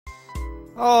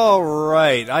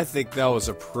Alright, I think that was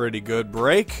a pretty good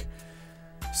break.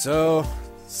 So,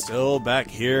 still back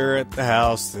here at the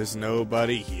house. There's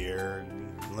nobody here.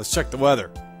 Let's check the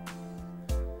weather.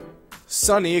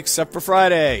 Sunny except for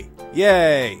Friday.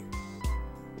 Yay!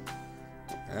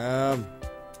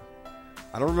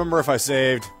 I don't remember if I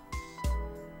saved.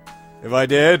 If I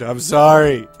did, I'm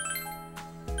sorry.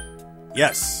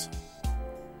 Yes.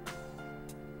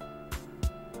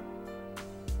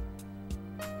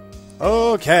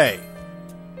 Okay.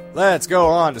 Let's go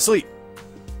on to sleep.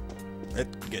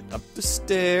 Let's get up the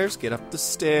stairs, get up the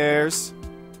stairs.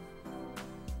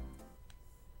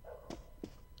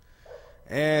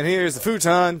 And here's the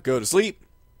futon. Go to sleep.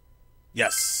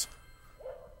 Yes.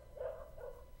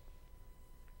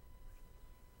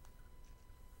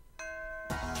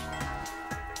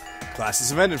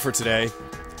 Classes have ended for today.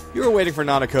 You were waiting for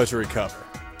Nanako to recover.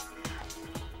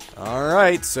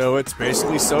 Alright, so it's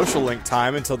basically social link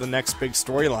time until the next big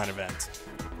storyline event.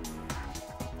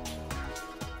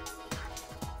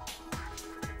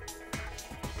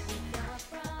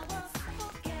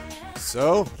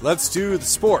 So, let's do the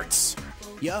sports.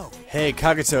 Yo. Hey,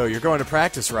 Kagato, you're going to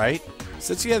practice, right?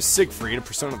 Since you have Siegfried, a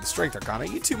persona of the Strength Arcana,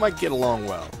 you two might get along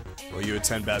well. Will you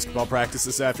attend basketball practice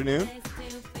this afternoon?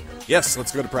 Yes,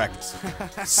 let's go to practice.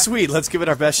 Sweet, let's give it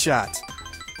our best shot.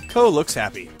 Ko looks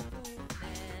happy.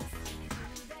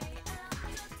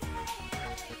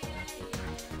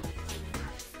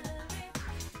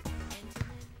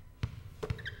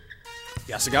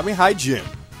 Yasugami High Gym.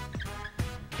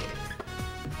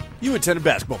 You attended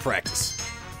basketball practice.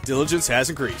 Diligence has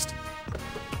increased.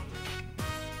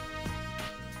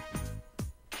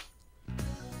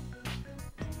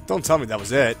 Don't tell me that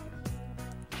was it.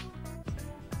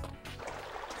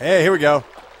 Hey, here we go.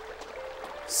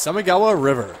 Samigawa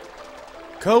River.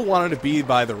 Ko wanted to be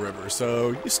by the river,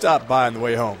 so you stopped by on the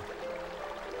way home.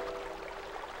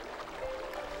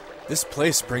 This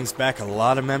place brings back a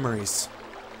lot of memories.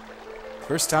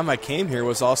 First time I came here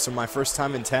was also my first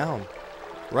time in town,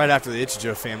 right after the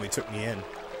Ichijo family took me in.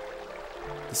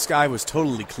 The sky was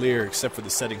totally clear except for the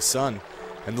setting sun,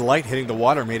 and the light hitting the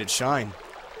water made it shine.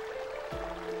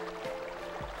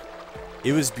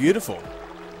 It was beautiful.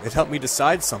 It helped me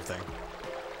decide something.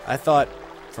 I thought,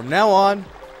 from now on,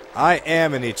 I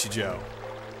am an Ichijo.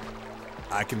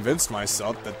 I convinced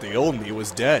myself that the old me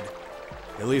was dead.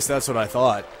 At least that's what I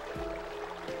thought.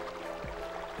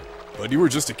 But you were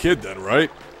just a kid then,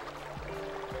 right?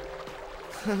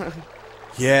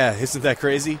 Yeah, isn't that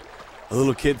crazy? A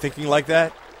little kid thinking like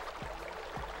that?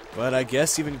 But I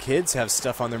guess even kids have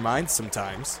stuff on their minds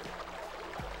sometimes.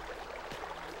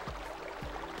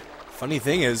 Funny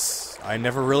thing is, I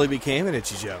never really became an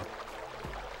Ichijo.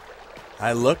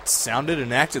 I looked, sounded,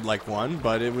 and acted like one,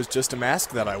 but it was just a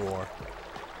mask that I wore.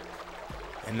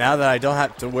 And now that I don't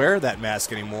have to wear that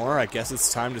mask anymore, I guess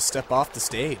it's time to step off the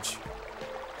stage.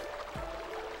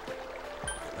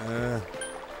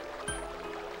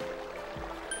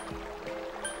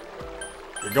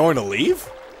 You're going to leave?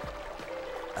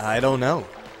 I don't know.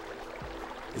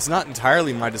 It's not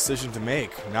entirely my decision to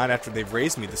make, not after they've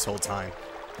raised me this whole time.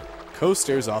 Ko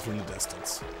stares off in the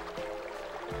distance.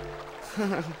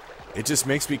 It just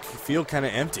makes me feel kind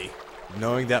of empty,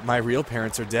 knowing that my real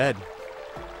parents are dead.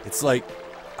 It's like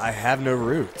I have no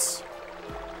roots.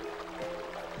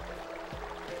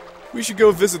 We should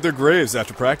go visit their graves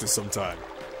after practice sometime.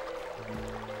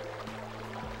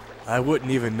 I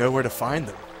wouldn't even know where to find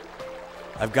them.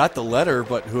 I've got the letter,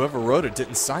 but whoever wrote it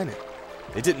didn't sign it.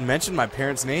 They didn't mention my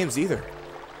parents' names either.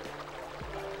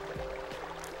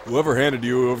 Whoever handed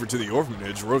you over to the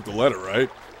orphanage wrote the letter, right?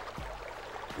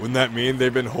 Wouldn't that mean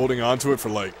they've been holding on to it for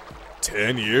like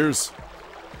 10 years?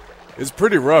 It's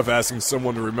pretty rough asking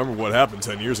someone to remember what happened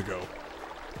 10 years ago.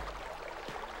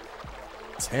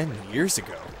 10 years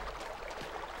ago?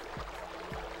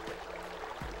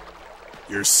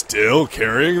 You're still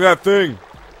carrying that thing?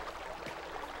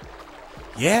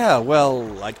 Yeah,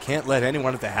 well, I can't let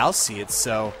anyone at the house see it,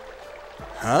 so...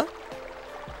 Huh?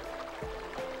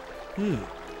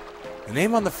 The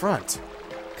name on the front.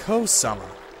 Ko-sama.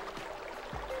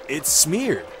 It's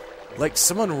smeared. Like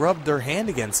someone rubbed their hand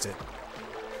against it.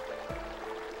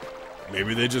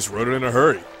 Maybe they just wrote it in a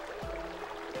hurry.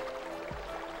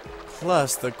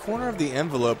 Plus, the corner of the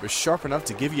envelope is sharp enough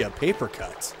to give you a paper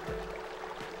cut.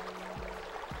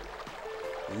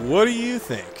 What do you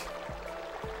think?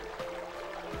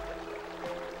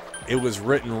 It was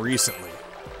written recently.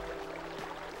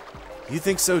 You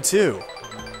think so too?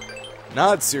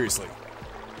 Not seriously.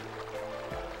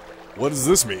 What does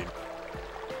this mean?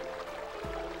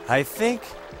 I think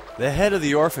the head of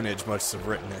the orphanage must have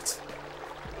written it.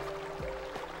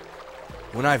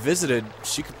 When I visited,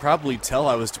 she could probably tell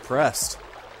I was depressed.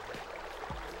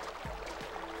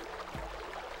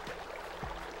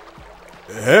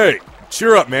 Hey,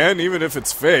 cheer up, man, even if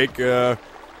it's fake. It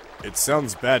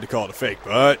sounds bad to call it a fake,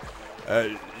 but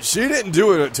she didn't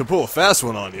do it to pull a fast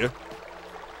one on you.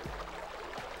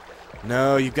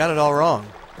 No, you've got it all wrong.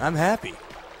 I'm happy.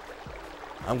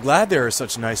 I'm glad there are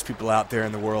such nice people out there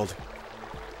in the world.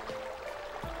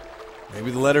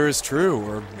 Maybe the letter is true,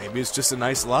 or maybe it's just a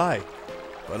nice lie.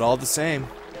 But all the same,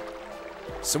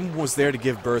 someone was there to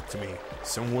give birth to me.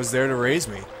 Someone was there to raise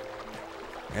me.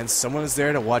 And someone is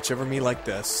there to watch over me like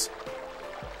this.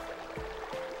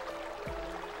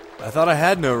 I thought I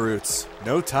had no roots,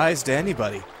 no ties to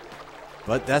anybody.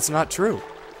 But that's not true.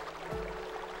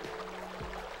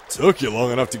 Took you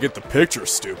long enough to get the picture,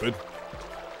 stupid.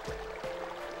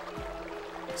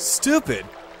 Stupid?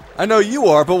 I know you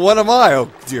are, but what am I?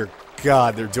 Oh, dear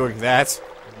God, they're doing that.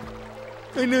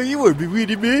 I know you are, but what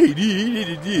am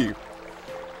I?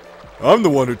 I'm the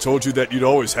one who told you that you'd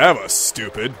always have us,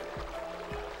 stupid.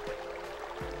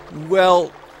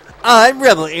 Well, I'm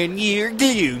Rebel and you're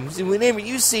Gloom, so whenever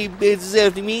you say bad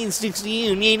stuff to me and sticks to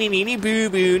you, boo-boo,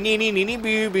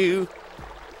 boo-boo.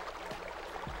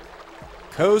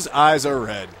 Ko's eyes are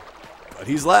red, but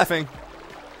he's laughing.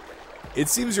 It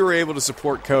seems you were able to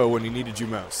support Ko when he needed you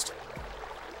most.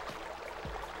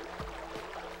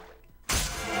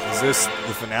 Is this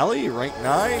the finale? Rank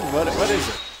 9? What is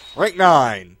it? Rank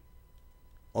 9!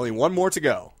 Only one more to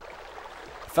go.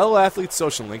 Fellow Athlete's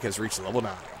social link has reached level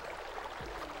 9.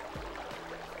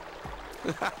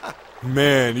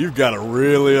 Man, you've got a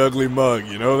really ugly mug,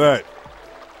 you know that?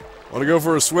 Want to go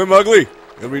for a swim, ugly?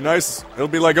 It'll be nice. It'll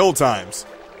be like old times.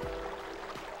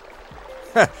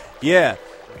 Yeah,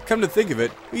 come to think of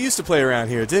it, we used to play around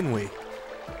here, didn't we?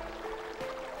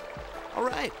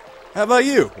 Alright. How about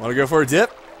you? Want to go for a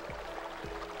dip?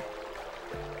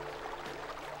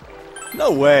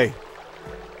 No way.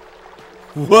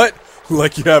 What?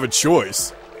 Like you have a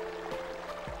choice.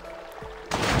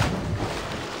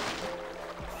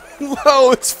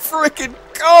 Whoa, it's freaking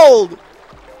cold!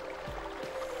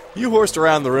 You horsed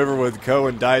around the river with Ko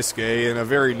and Daisuke in a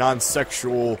very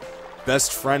non-sexual,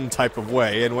 best friend type of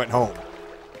way and went home.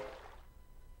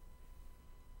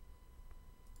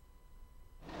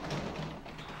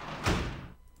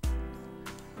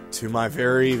 To my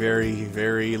very, very,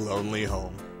 very lonely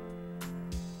home.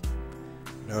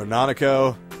 No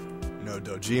Nanako, no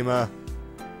Dojima,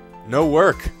 no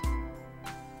work.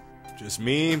 Just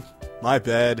me, my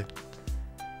bed,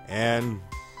 and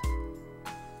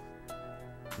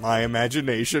my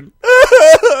imagination.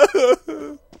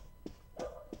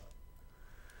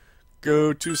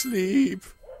 Go to sleep.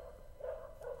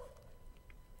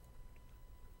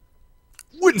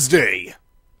 Wednesday.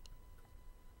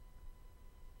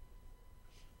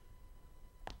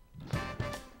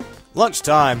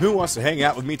 Lunchtime. Who wants to hang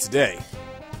out with me today?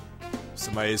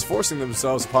 Somebody is forcing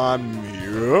themselves upon me.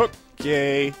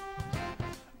 Okay.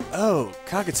 Oh,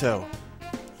 Kagato.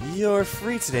 You're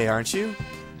free today, aren't you?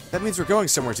 That means we're going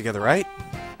somewhere together, right?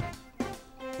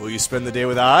 Will you spend the day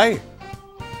with I?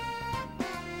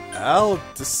 I'll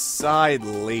decide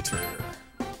later.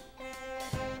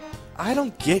 I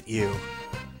don't get you.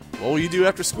 What will you do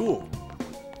after school?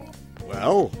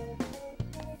 Well,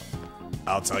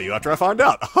 I'll tell you after I find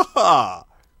out. Ha ha!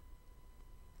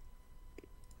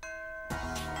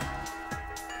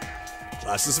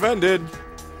 Class is suspended.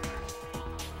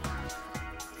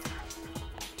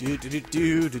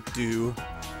 Do.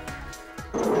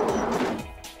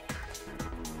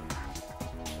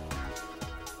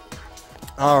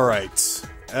 Alright.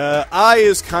 I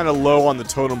is kind of low on the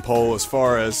totem pole as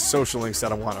far as social links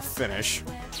that I want to finish.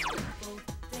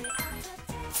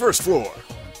 First floor.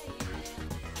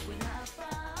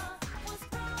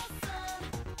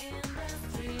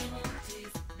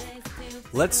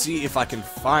 Let's see if I can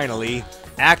finally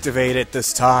activate it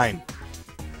this time.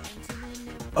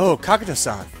 Oh,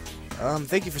 Kagato-san.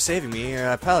 Thank you for saving me.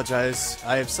 I apologize.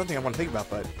 I have something I want to think about,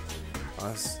 but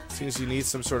seems you need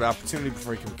some sort of opportunity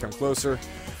before you can come closer.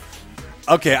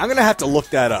 Okay, I'm going to have to look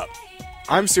that up.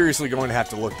 I'm seriously going to have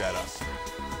to look that up.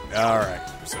 Alright,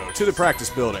 so to the practice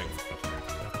building.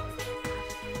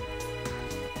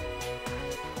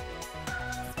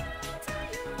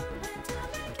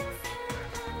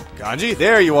 Kanji,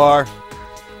 there you are.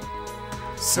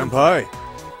 Senpai,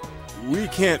 we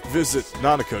can't visit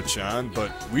Nanako-chan,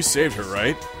 but we saved her,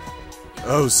 right?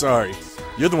 Oh, sorry.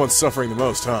 You're the one suffering the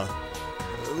most, huh?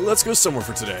 Let's go somewhere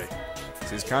for today.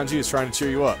 Since Kanji is trying to cheer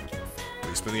you up. Will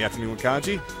you spend the afternoon with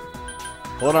Kanji?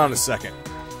 Hold on a second.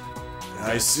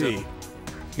 I see.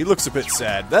 He looks a bit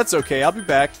sad. That's okay, I'll be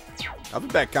back.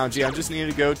 Kanji. I just need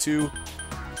to go to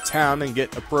town and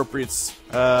get appropriate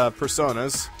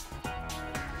personas.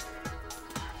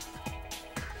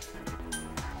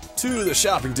 To the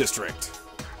shopping district.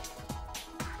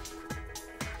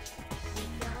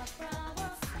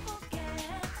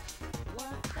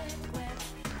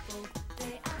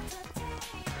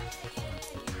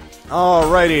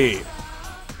 Alrighty.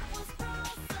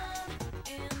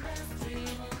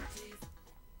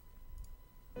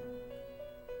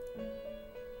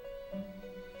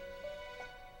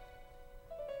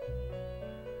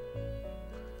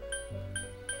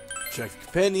 Check the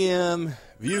compendium.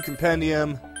 View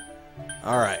compendium.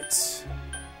 Alright.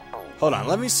 Hold on,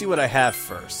 let me see what I have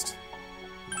first.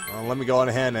 Well, let me go on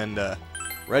ahead and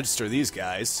register these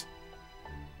guys.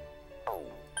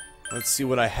 Let's see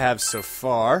what I have so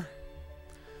far.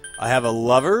 I have a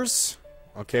Lovers,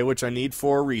 okay, which I need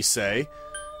for Risei.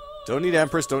 Don't need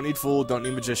Empress, don't need Fool, don't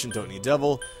need Magician, don't need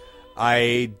Devil.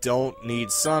 I don't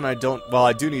need Sun, I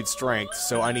do need Strength,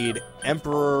 so I need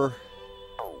Emperor.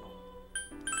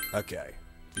 Okay,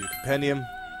 View Compendium.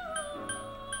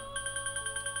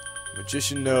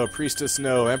 Magician, no. Priestess,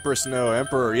 no. Empress, no.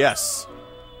 Emperor, yes.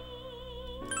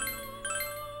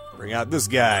 Bring out this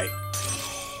guy.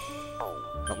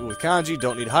 Help me with Kanji.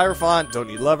 Don't need Hierophant. Don't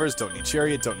need Lovers. Don't need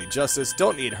Chariot. Don't need Justice.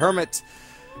 Don't need Hermit.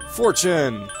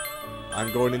 Fortune.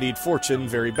 I'm going to need Fortune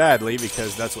very badly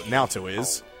because that's what Naoto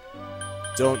is.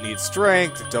 Don't need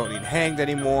Strength. Don't need Hanged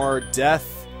anymore.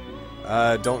 Death.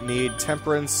 Don't need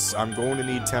Temperance. I'm going to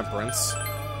need Temperance.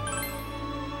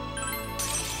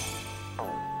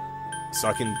 So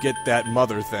I can get that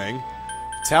mother thing.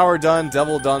 Tower done,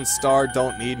 Devil done, Star,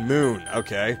 don't need Moon.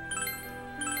 Okay.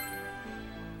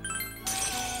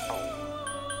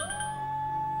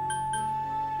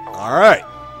 Alright.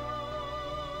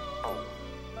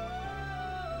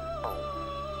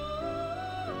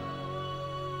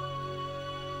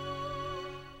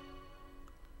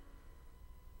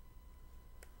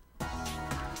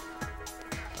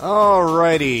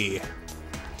 Alrighty.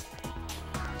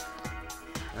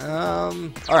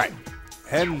 Alright.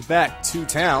 Heading back to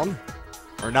town.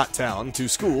 Or not town, to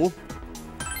school.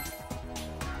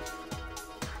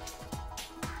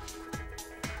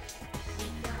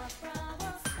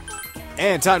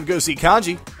 And time to go see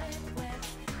Kanji.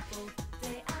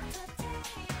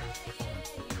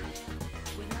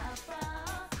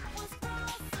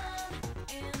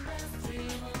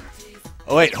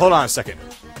 Oh wait, hold on a second.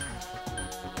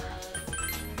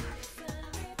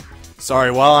 Sorry,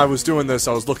 while I was doing this,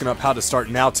 I was looking up how to start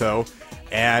Naoto,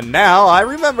 and now I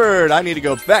remembered I need to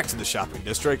go back to the shopping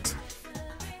district.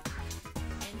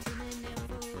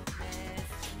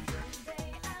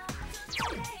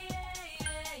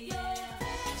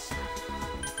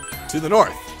 To the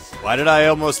north. Why did I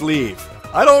almost leave?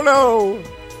 I don't know!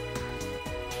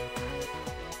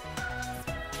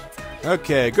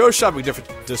 Okay, go shopping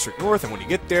district north, and when you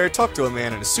get there, talk to a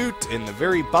man in a suit in the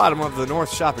very bottom of the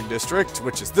north shopping district,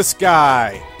 which is this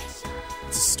guy.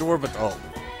 It's a store, but oh.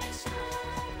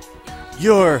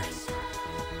 You're...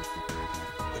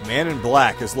 The man in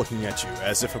black is looking at you,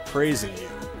 as if appraising you.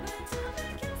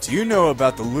 Do you know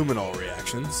about the luminol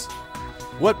reactions?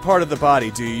 What part of the body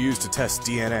do you use to test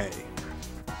DNA?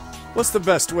 What's the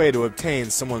best way to obtain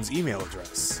someone's email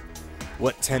address?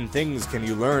 What 10 things can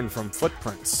you learn from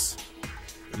footprints?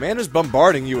 The man is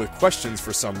bombarding you with questions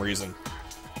for some reason.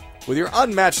 With your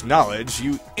unmatched knowledge,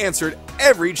 you answered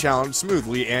every challenge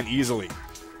smoothly and easily.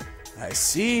 I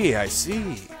see, I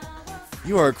see.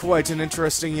 You are quite an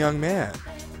interesting young man.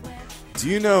 Do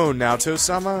you know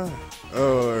Naoto-sama?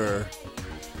 Or...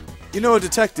 You know a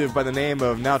detective by the name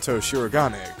of Naoto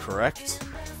Shirogane, correct?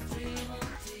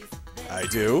 I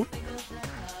do.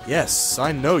 Yes,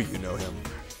 I know you know him.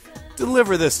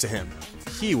 Deliver this to him.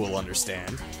 He will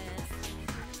understand.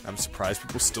 I'm surprised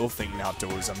people still think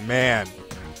Naoto is a man.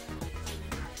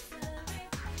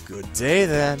 Good day,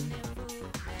 then.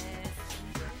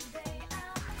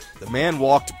 The man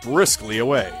walked briskly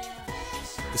away.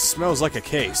 This smells like a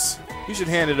case. You should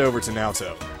hand it over to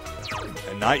Naoto.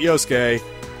 And not Yosuke.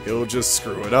 He'll just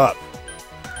screw it up.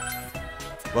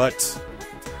 But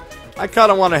I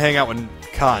kind of want to hang out with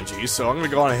Kanji, so I'm going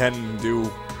to go on ahead and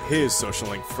do his social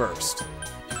link first.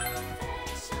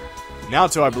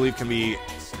 Naoto, I believe, can be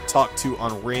talked to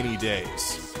on rainy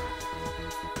days.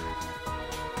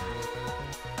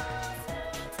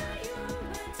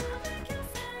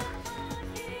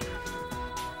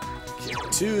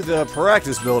 Get to the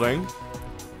practice building.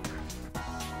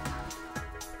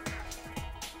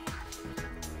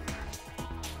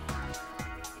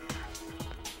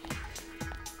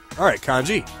 Alright,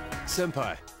 Kanji.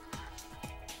 Senpai.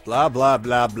 Blah, blah,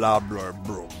 blah, blah, blah,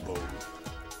 blah, blah.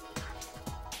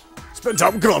 Spend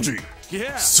time with Kanji.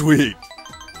 Yeah. Sweet.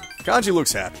 Kanji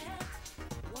looks happy.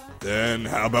 Then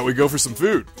how about we go for some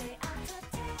food?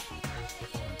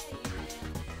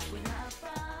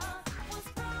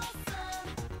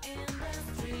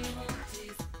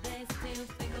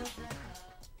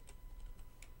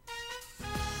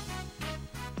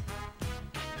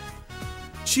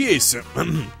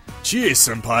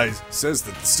 Chie-senpai says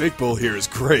that the steak bowl here is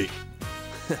great.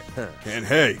 And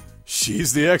hey,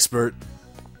 she's the expert.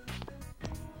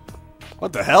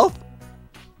 What the hell?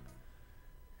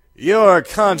 You're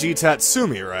Kanji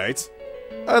Tatsumi, right?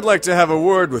 I'd like to have a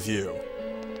word with you.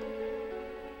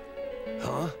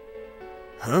 Huh?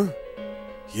 Huh?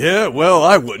 Yeah, well,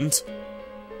 I wouldn't.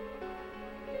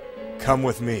 Come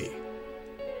with me.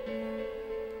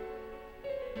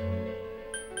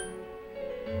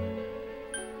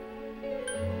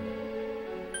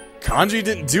 Kanji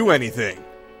didn't do anything.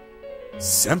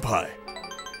 Senpai.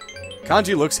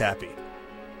 Kanji looks happy.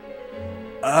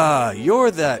 Ah, you're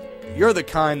the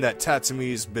kind that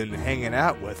Tatsumi's been hanging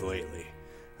out with lately.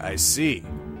 I see.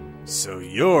 So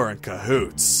you're in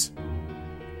cahoots.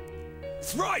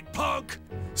 That's right, punk!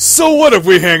 So what if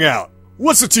we hang out?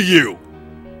 What's it to you?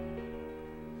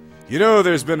 You know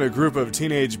there's been a group of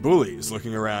teenage bullies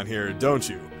looking around here, don't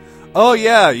you? Oh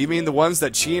yeah, you mean the ones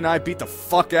that Chi and I beat the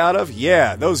fuck out of?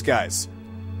 Yeah, those guys.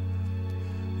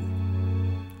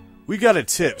 We got a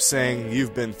tip saying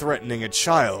you've been threatening a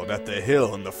child at the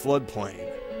hill in the floodplain.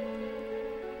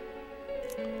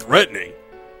 Threatening?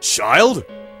 Child?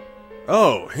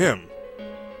 Oh, him.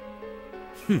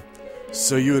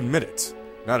 So you admit it.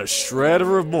 Not a shred of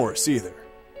remorse either.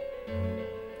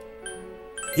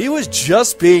 He was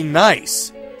just being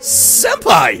nice.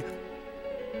 Senpai!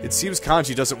 It seems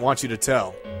Kanji doesn't want you to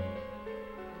tell.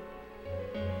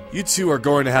 You two are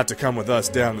going to have to come with us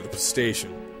down to the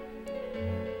station.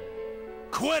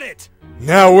 Quit it!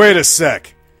 Now wait a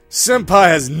sec. Senpai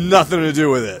has nothing to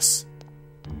do with this.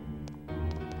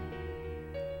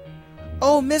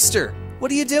 Oh, mister, what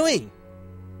are you doing?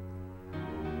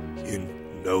 You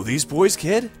know these boys,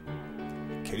 kid?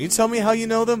 Can you tell me how you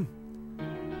know them?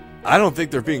 I don't think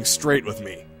they're being straight with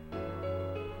me.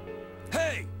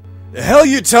 Hey! The hell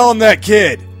you telling that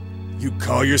kid? You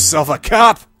call yourself a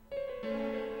cop?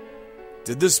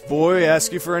 Did this boy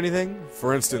ask you for anything?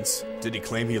 For instance, did he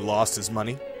claim he lost his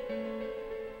money?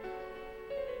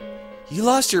 You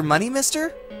lost your money,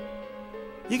 mister?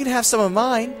 You can have some of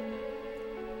mine.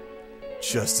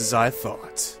 Just as I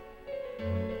thought.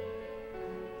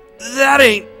 That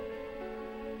ain't...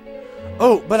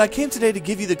 Oh, but I came today to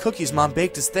give you the cookies Mom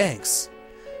baked as thanks.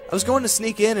 I was going to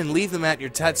sneak in and leave them at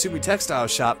your Tatsumi textile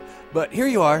shop, but here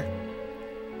you are.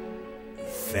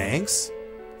 Thanks?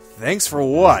 Thanks for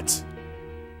what?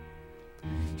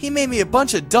 He made me a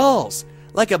bunch of dolls,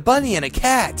 like a bunny and a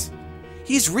cat.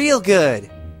 He's real good.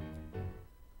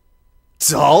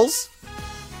 Dolls?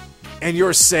 And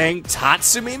you're saying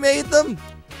Tatsumi made them?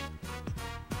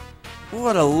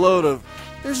 What a load of...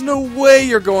 There's no way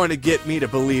you're going to get me to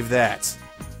believe that.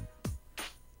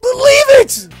 Believe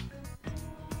it!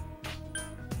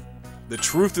 The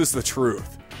truth is the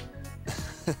truth.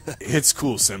 It's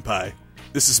cool, senpai.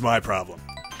 This is my problem.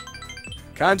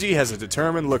 Kanji has a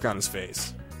determined look on his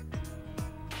face.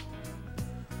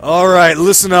 Alright,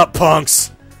 listen up,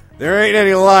 punks. There ain't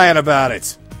any lying about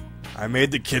it. I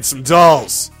made the kid some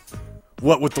dolls.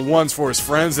 What with the ones for his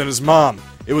friends and his mom.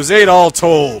 It was 8 all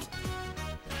told.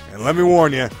 And let me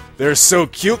warn you, they're so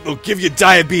cute they'll give you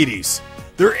diabetes.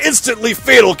 They're instantly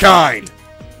fatal kind.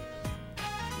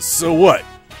 So what?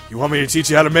 You want me to teach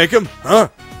you how to make them? Huh?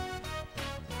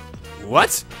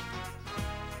 What?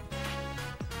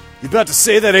 You about to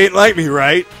say that ain't like me,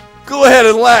 right? Go ahead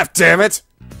and laugh, damn it!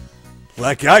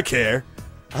 Like I care.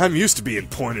 I'm used to being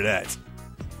pointed at.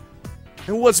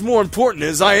 And what's more important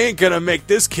is I ain't gonna make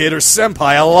this kid or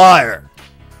senpai a liar.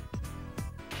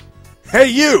 Hey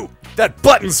you! That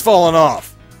button's falling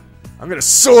off! I'm gonna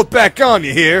sew it back on,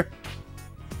 you hear?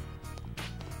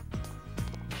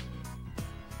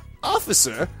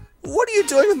 Officer, what are you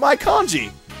doing with my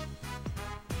kanji?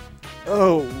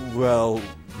 Oh, well,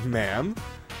 ma'am.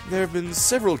 There have been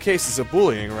several cases of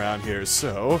bullying around here,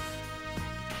 so...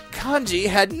 Kanji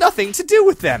had nothing to do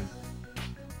with them.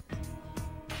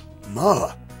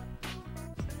 Ma.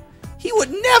 He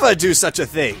would never do such a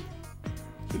thing.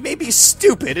 He may be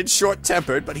stupid and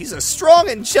short-tempered, but he's a strong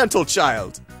and gentle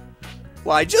child.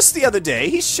 Why, just the other day,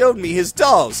 he showed me his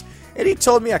dolls, and he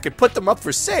told me I could put them up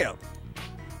for sale.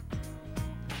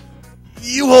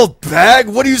 You old bag,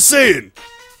 what are you saying?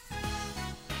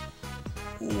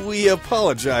 We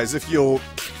apologize if you'll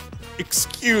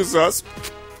excuse us.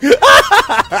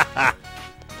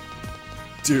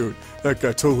 Dude, That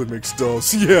guy totally makes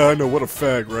dolls. Yeah, I know, what a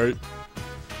fag, right?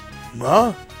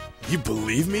 Ma? You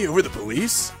believe me over the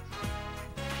police?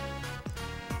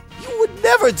 You would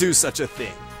never do such a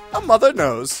thing. A mother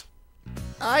knows.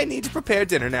 I need to prepare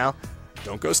dinner now.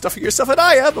 Don't go stuffing yourself at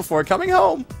Aya before coming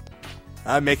home.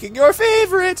 I'm making your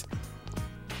favorite.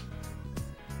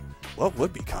 What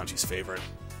would be Kanji's favorite?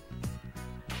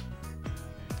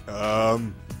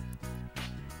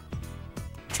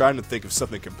 Trying to think of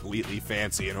something completely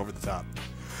fancy and over the top.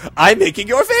 I'm making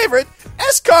your favorite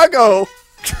escargot.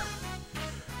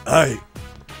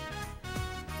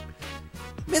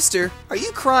 Mister, are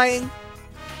you crying?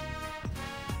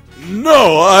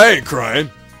 No, I ain't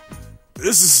crying.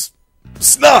 This is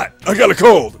snot. I got a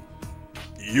cold.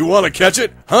 You want to catch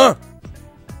it, huh?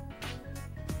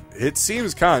 It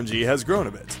seems Kanji has grown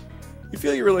a bit. You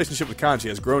feel your relationship with Kanji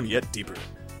has grown yet deeper.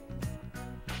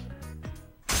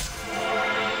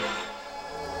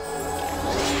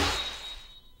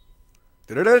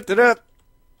 Da-da-da-da-da.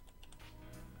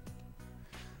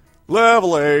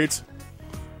 Level 8.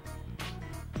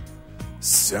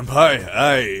 Senpai,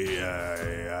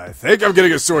 I think I'm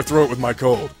getting a sore throat with my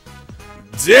cold.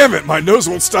 Damn it, my nose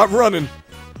won't stop running.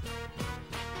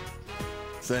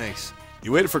 Thanks.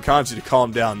 You waited for Kanji to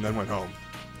calm down and then went home.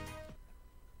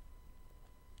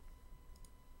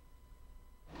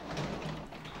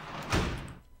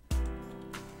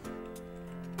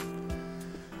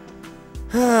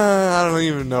 I don't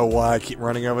even know why I keep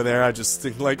running over there. I just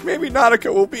think, like, maybe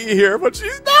Nanako will be here, but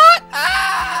she's not!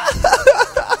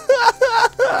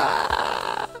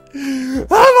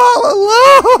 I'm all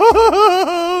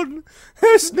alone!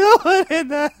 There's no one in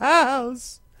the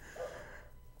house!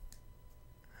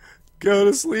 Go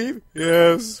to sleep?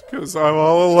 Yes, because I'm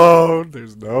all alone.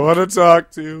 There's no one to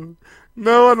talk to.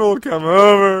 No one will come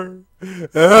over.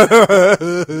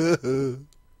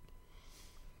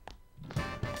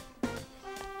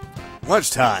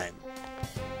 Lunchtime.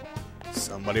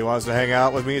 Somebody wants to hang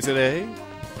out with me today?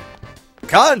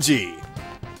 Kanji!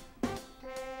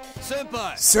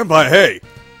 Senpai! Senpai, hey!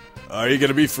 Are you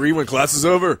gonna be free when class is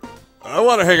over? I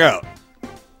want to hang out.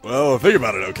 Well, think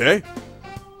about it, okay?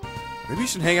 Maybe you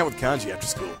should hang out with Kanji after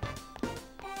school.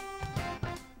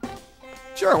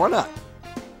 Sure, why not?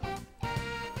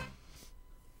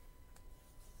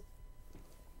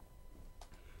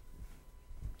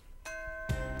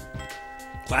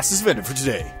 Class is ended for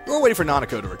today. We're waiting for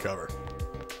Nanako to recover.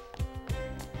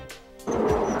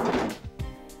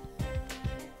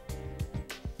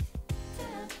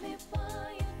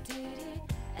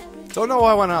 Don't know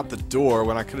why I went out the door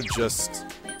when I could have just,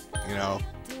 you know,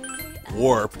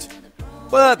 warped.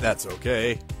 But that's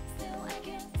okay.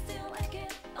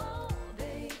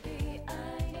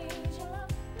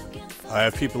 I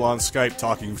have people on Skype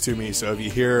talking to me, so if you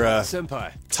hear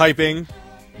Senpai. typing,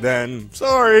 then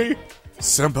sorry.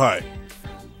 Senpai.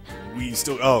 We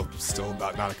still about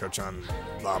Nanako-chan,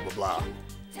 blah blah blah.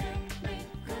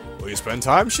 Will you spend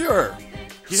time? Sure.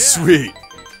 Yeah. Sweet.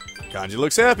 Kanji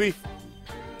looks happy.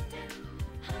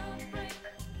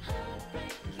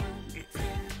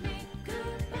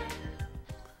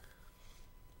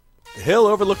 The hill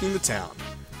overlooking the town.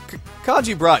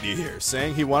 Kanji brought you here,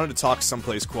 saying he wanted to talk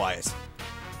someplace quiet.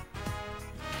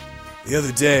 The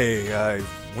other day, I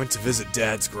went to visit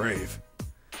Dad's grave.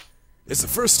 It's the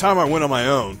first time I went on my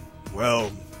own.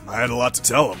 Well, I had a lot to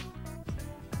tell him.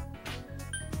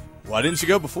 Why didn't you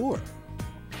go before?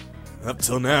 Up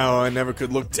till now, I never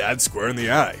could look Dad square in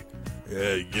the eye.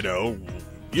 You know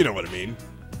what I mean.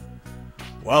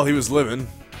 While he was living,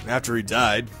 after he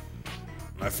died,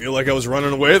 I feel like I was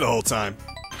running away the whole time.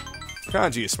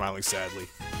 Kanji is smiling sadly.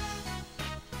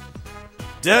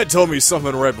 Dad told me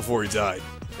something right before he died.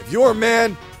 If you're a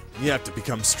man, you have to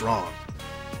become strong.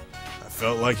 I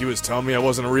felt like he was telling me I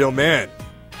wasn't a real man.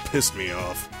 Pissed me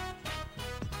off.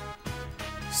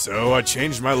 So I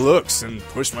changed my looks and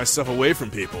pushed myself away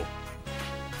from people.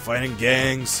 Fighting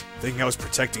gangs, thinking I was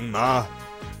protecting Ma,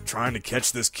 trying to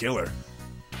catch this killer.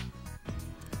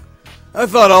 I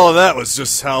thought all of that was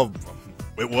just how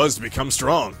it was to become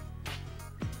strong.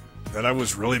 That I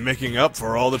was really making up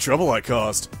for all the trouble I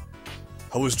caused.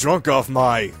 I was drunk off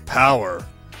my power.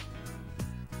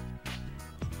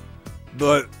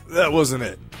 But that wasn't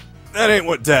it. That ain't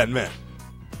what Dad meant.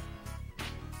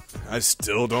 I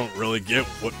still don't really get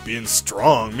what being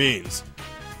strong means.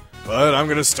 But I'm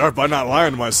gonna start by not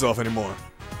lying to myself anymore.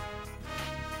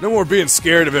 No more being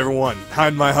scared of everyone,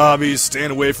 hiding my hobbies,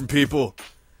 staying away from people.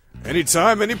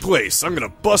 Anytime, any place, I'm gonna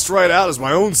bust right out as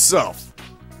my own self.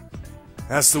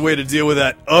 That's the way to deal with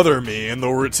that other me in the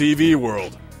TV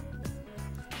world.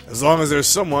 As long as there's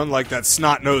someone like that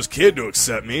snot-nosed kid to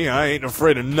accept me, I ain't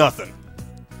afraid of nothing.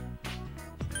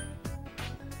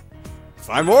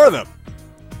 Find more of them.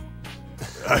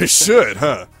 I should,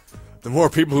 huh? The more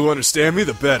people who understand me,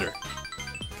 the better.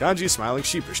 Kanji smiling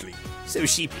sheepishly. So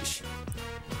sheepish.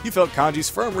 You felt Kanji's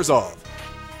firm resolve.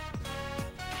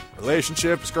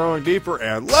 Relationship is growing deeper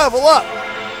and level up!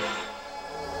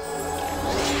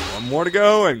 One more to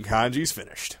go and Kanji's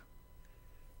finished.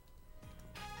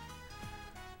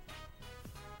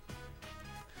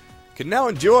 Can now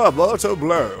enjoy a blow to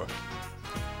blow.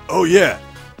 Oh yeah,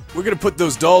 we're gonna put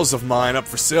those dolls of mine up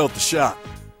for sale at the shop.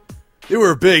 They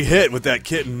were a big hit with that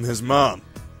kitten and his mom.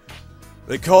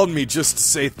 They called me just to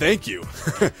say thank you.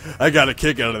 I got a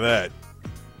kick out of that.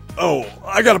 Oh,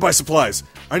 I gotta buy supplies.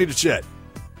 I need a jet.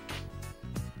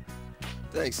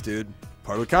 Thanks, dude.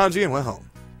 Part with Kanji and went home.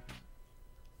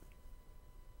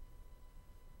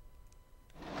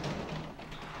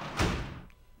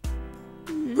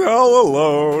 All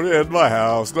alone in my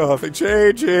house, nothing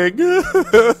changing.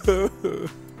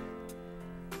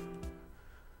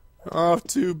 Off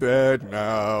to bed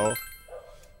now.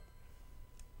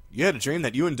 You had a dream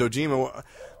that you and Dojima.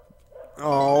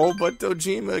 Oh, but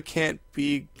Dojima can't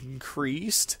be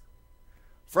increased.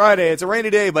 Friday, it's a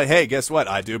rainy day, but hey, guess what?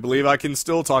 I do believe I can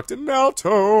still talk to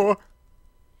Naoto.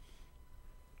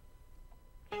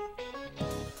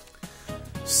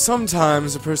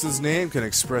 Sometimes a person's name can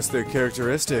express their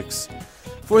characteristics.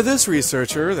 For this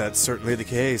researcher, that's certainly the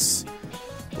case.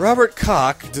 Robert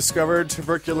Koch discovered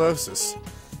tuberculosis.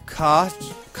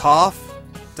 Cough?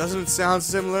 Doesn't it sound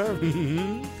similar?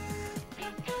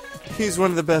 He's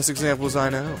one of the best examples I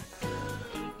know.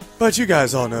 But you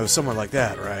guys all know someone like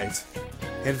that, right?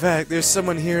 In fact, there's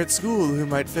someone here at school who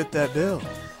might fit that bill.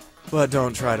 But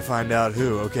don't try to find out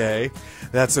who, okay?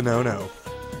 That's a no-no.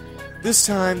 This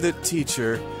time, the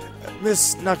teacher,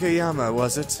 Miss Nakayama,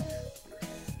 was it?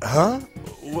 Huh?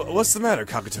 What's the matter,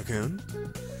 Kagato-kun?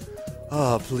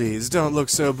 Oh, please, don't look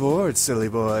so bored, silly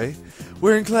boy.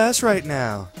 We're in class right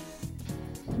now.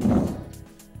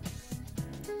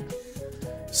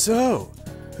 So,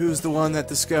 who's the one that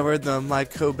discovered the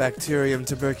Mycobacterium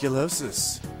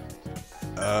tuberculosis?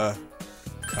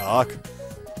 Cock.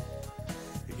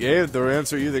 You gave the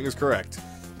answer you think is correct.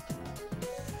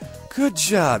 Good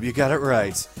job, you got it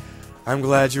right. I'm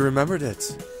glad you remembered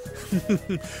it.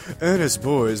 Earnest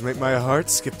boys make my heart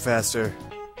skip faster.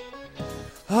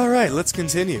 Alright, let's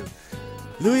continue.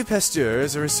 Louis Pasteur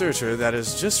is a researcher that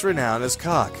is just renowned as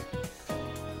Cock.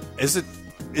 Is it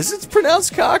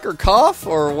pronounced cock or cough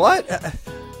or what?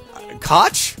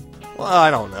 Koch? Well,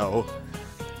 I don't know.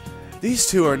 These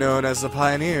two are known as the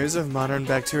pioneers of modern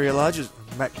bacteriology.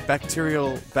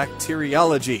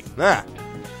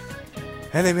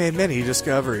 And they made many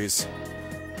discoveries.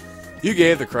 You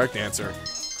gave the correct answer.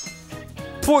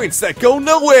 Points that go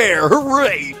nowhere!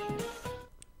 Hooray!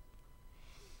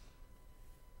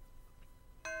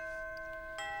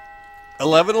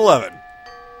 (11/11)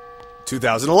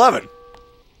 2011.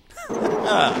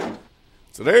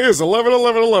 Today is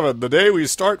 11/11/11, the day we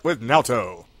start with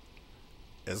Naoto.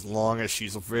 As long as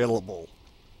she's available.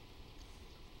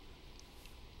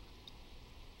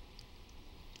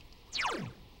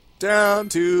 Down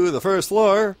to the first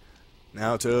floor.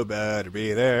 Naoto better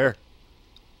be there.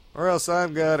 Or else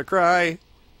I'm gonna cry.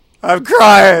 I'm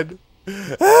crying!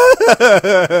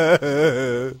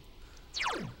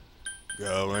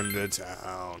 Going to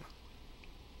town.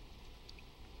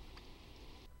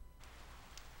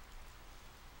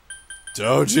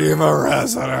 Dojima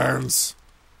residence.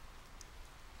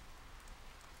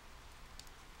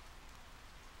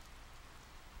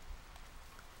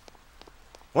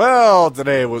 Well,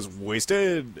 today was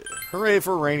wasted. Hooray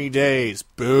for rainy days.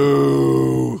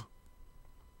 Boo!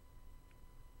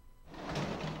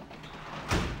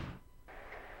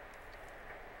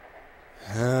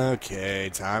 Okay,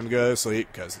 time to go to sleep,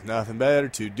 because there's nothing better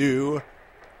to do.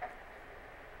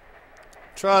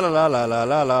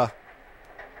 Tra-la-la-la-la-la-la.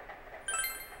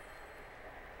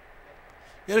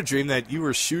 You had a dream that you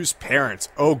were Shu's parents.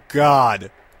 Oh,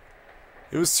 God.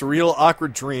 It was a surreal,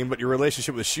 awkward dream, but your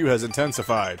relationship with Shu has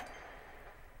intensified.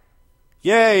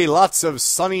 Yay! Lots of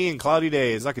sunny and cloudy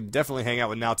days. I could definitely hang out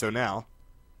with Naoto now.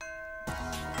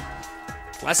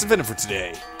 Class invented for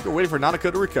today. We're waiting for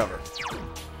Nanako to recover.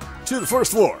 To the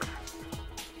first floor.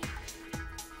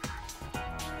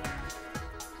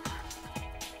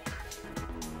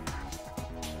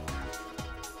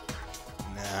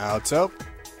 Naoto.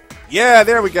 Yeah,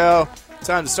 there we go.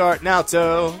 Time to start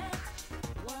Naoto.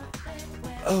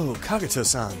 Oh,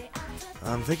 Kagato-san.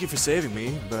 Thank you for saving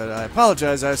me, but I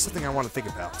apologize. I have something I want to think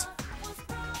about.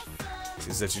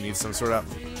 Seems that you need some sort of...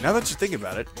 Now that you think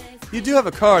about it, you do have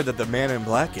a card that the man in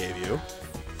black gave you.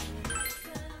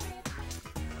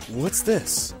 What's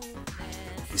this?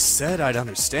 He said I'd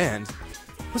understand.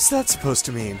 What's that supposed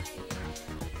to mean?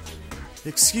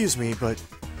 Excuse me, but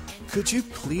could you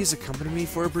please accompany me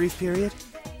for a brief period?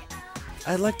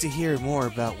 I'd like to hear more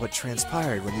about what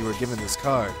transpired when you were given this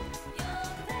card.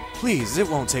 Please, it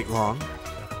won't take long.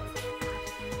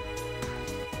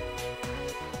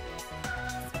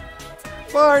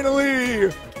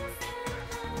 Finally!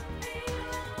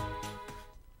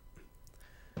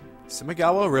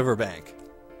 Simigawa Riverbank.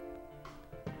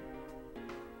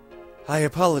 I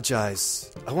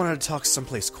apologize. I wanted to talk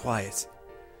someplace quiet.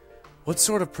 What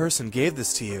sort of person gave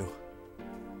this to you?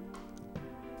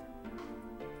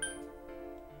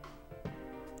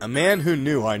 A man who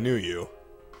knew I knew you.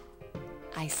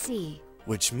 I see.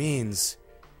 Which means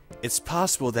it's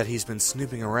possible that he's been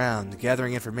snooping around,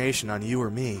 gathering information on you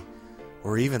or me,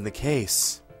 or even the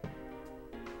case.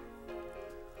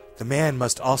 The man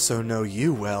must also know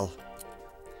you well.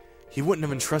 He wouldn't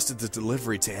have entrusted the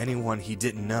delivery to anyone he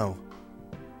didn't know.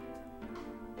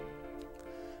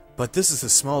 But this is a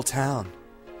small town.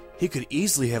 He could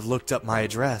easily have looked up my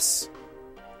address.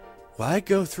 Why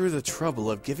go through the trouble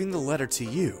of giving the letter to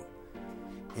you?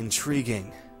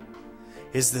 Intriguing.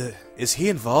 Is he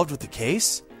involved with the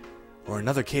case? Or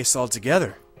another case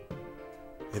altogether?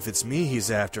 If it's me he's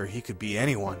after, he could be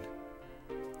anyone.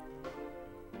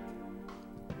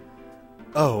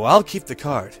 Oh, I'll keep the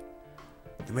card.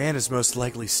 The man is most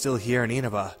likely still here in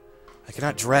Inaba. I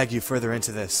cannot drag you further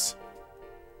into this.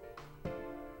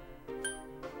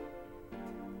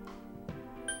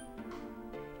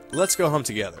 Let's go home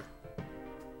together.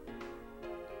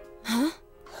 Huh?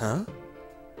 Huh?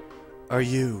 Are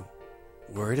you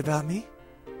worried about me?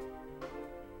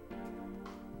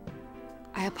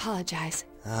 I apologize.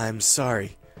 I'm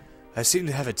sorry. I seem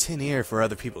to have a tin ear for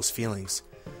other people's feelings.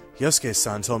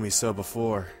 Yosuke-san told me so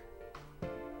before.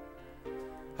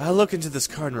 I'll look into this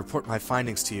card and report my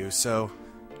findings to you, so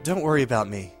don't worry about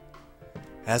me.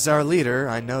 As our leader,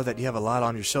 I know that you have a lot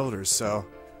on your shoulders, so...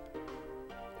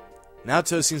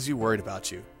 Naoto seems to be worried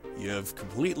about you. You have a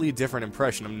completely different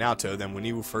impression of Naoto than when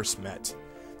you first met.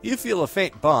 You feel a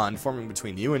faint bond forming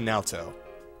between you and Naoto.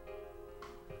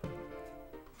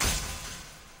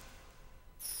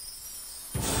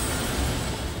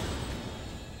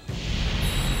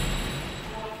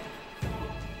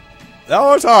 That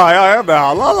was I am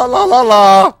now. La la la la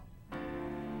la.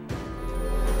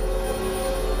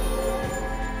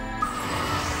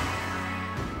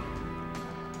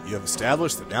 You have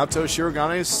established the Naoto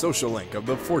Shiragani's social link of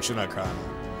the Fortune Arcana.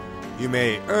 You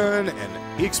may earn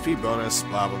an XP bonus,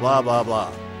 blah blah blah blah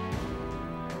blah.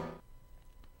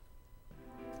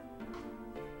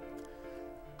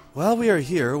 While we are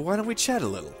here, why don't we chat a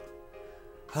little?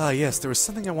 Ah, yes, there was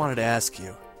something I wanted to ask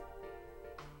you.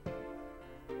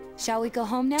 Shall we go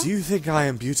home now? Do you think I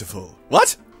am beautiful?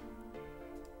 What?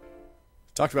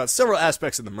 Talked about several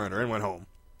aspects of the murder and went home.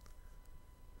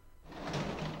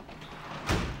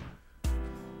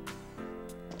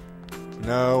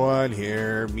 No one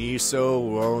here, me so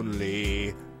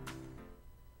lonely.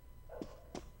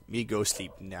 Me go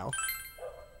sleep now.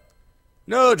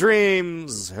 No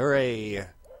dreams, hooray.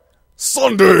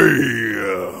 Sunday!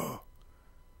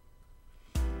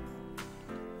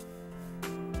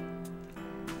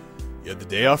 You had the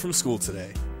day off from school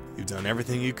today. You've done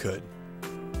everything you could.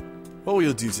 What will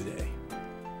you do today?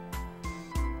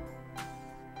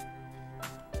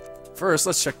 First,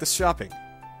 let's check the shopping.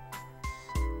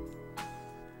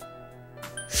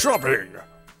 Shopping!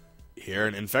 Hear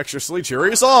an infectiously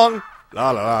cheery song. La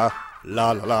la la,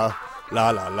 la la la, la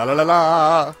la la la la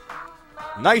la.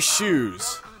 Nice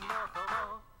shoes.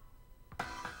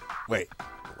 Wait,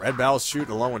 red barrel shoot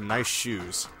along with nice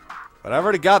shoes. But I've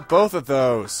already got both of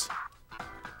those.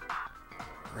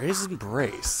 Raisin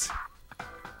brace.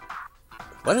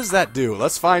 What does that do?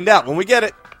 Let's find out when we get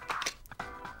it.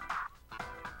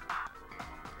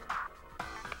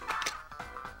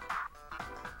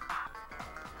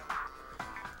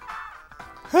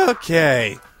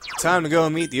 Okay, time to go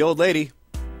and meet the old lady.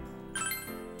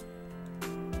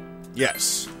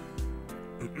 Yes.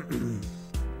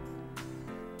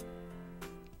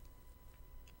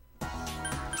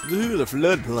 Ooh, the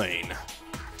floodplain.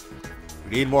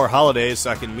 We need more holidays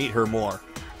so I can meet her more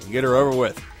and get her over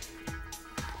with.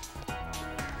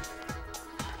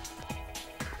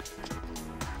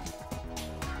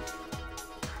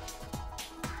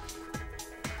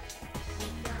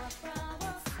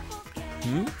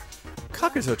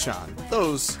 Kagato-chan,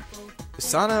 those...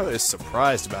 Asano is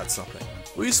surprised about something.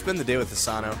 Will you spend the day with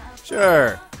Asano?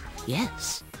 Sure.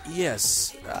 Yes.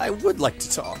 Yes, I would like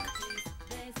to talk.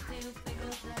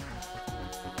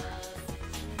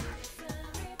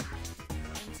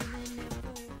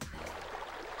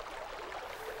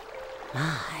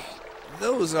 My,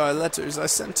 Those are letters I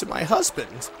sent to my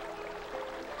husband.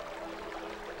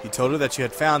 He told her that you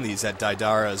had found these at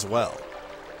Daidara as well.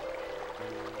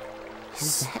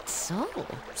 Is that so?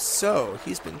 So,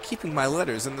 he's been keeping my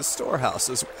letters in the storehouse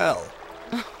as well.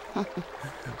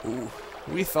 Ooh,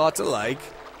 we thought alike.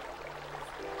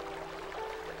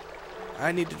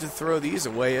 I needed to throw these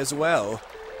away as well.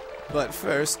 But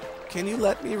first, can you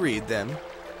let me read them?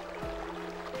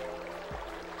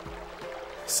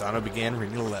 Sano began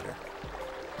reading the letter.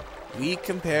 We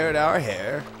compared our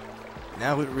hair.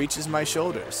 Now it reaches my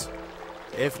shoulders.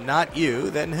 If not you,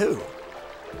 then who?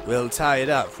 We'll tie it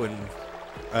up for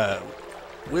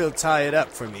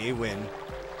me when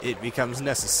it becomes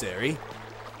necessary.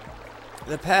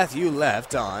 The path you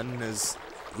left on has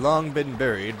long been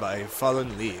buried by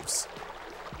fallen leaves.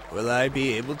 Will I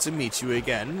be able to meet you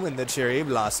again when the cherry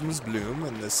blossoms bloom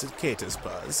and the cicadas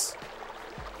buzz?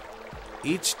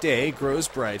 Each day grows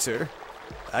brighter.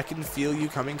 I can feel you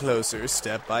coming closer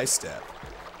step by step.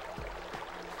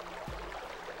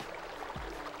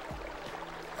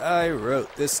 I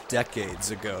wrote this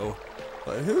decades ago,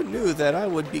 but who knew that I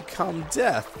would become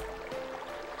death?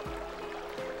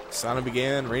 Sano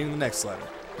began reading the next letter.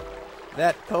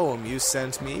 That poem you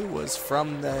sent me was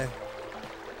from the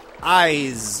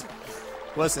eyes,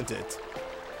 wasn't it?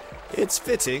 It's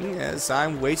fitting, as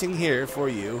I'm waiting here for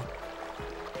you.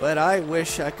 But I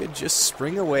wish I could just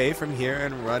spring away from here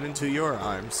and run into your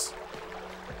arms.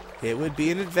 It would be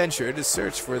an adventure to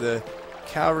search for the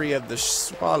cowrie of the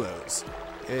swallows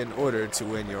in order to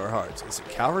win your heart. Is it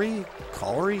cowrie?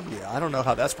 Cowrie? I don't know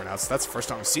how that's pronounced. That's the first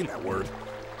time I've seen that word.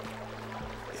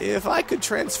 If I could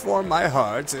transform my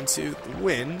heart into the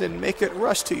wind and make it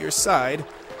rush to your side,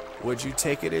 would you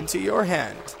take it into your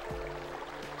hand?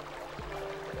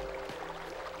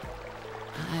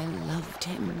 I loved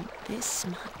him this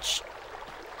much.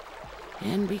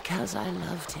 And because I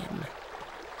loved him,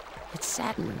 it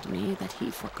saddened me that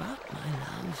he forgot my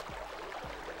love.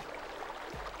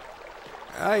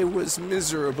 I was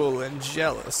miserable and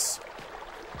jealous.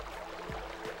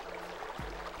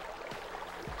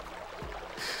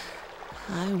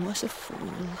 I was a fool.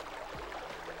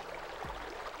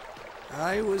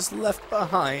 I was left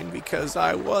behind because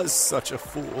I was such a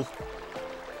fool.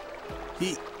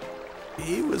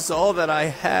 He was all that I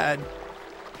had.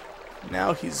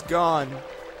 Now he's gone.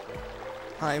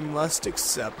 I must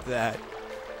accept that.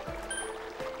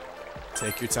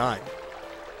 Take your time.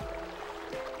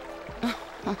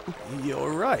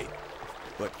 You're right.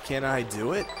 But can I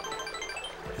do it?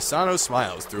 Hisano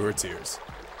smiles through her tears.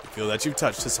 You feel that you've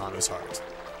touched Hisano's heart.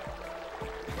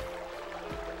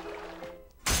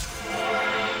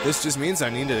 This just means I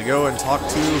need to go and talk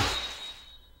to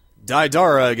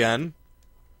Daidara again.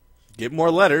 Get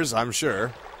more letters, I'm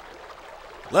sure.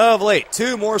 Love late,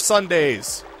 2 more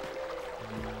Sundays.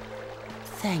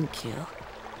 Thank you.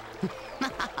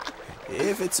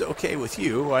 If it's okay with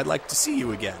you, I'd like to see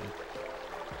you again.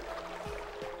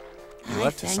 I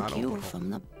left thank Hisano you alone. from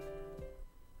the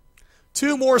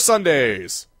 2 more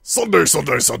Sundays. Sunday,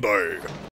 Sunday, Sunday.